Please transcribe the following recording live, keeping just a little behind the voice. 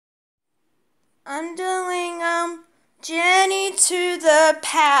I'm doing Journey to the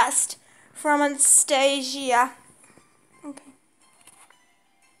Past from Anastasia. Okay.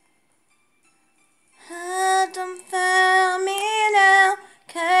 Don't fail me now,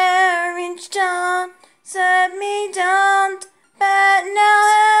 courage don't set me down, but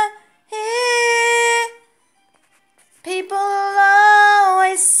now here. People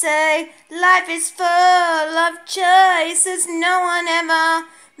always say life is full of choices, no one ever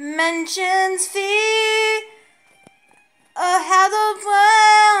mentions fear, or how the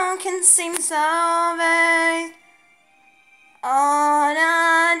world can seem so vague. On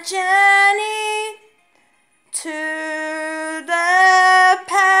a journey to the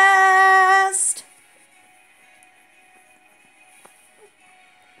past.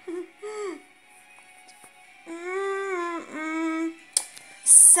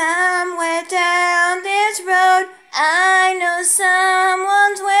 Somewhere down this road, I know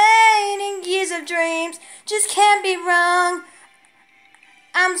someone's waiting. Years of dreams just can't be wrong.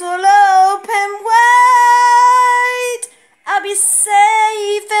 Arms will open wide. I'll be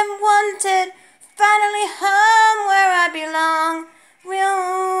safe and wanted. Finally home where I belong.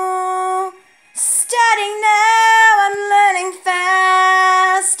 Real. Starting now, I'm learning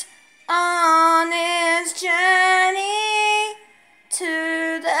fast on this journey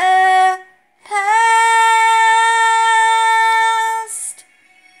to the past.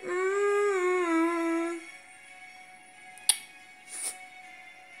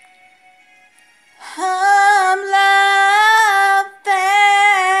 Home, love, family.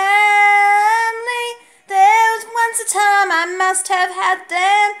 There was once a time I must have had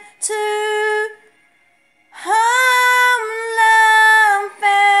them too. Home, love,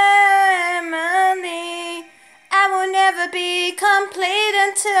 family. I will never be complete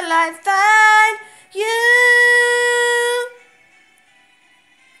until I find you.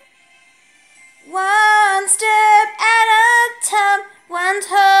 One step at a time, one's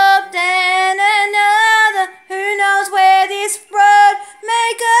hope, then another. Who knows where this road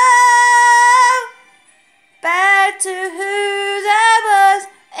may go? Back to who I was,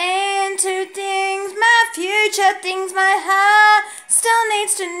 into things, my future, things my heart still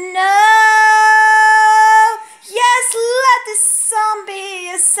needs to know. Yes, let this song be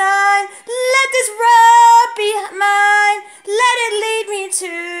a sign. Let this road be mine. Let it lead me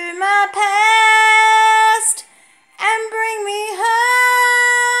to my past.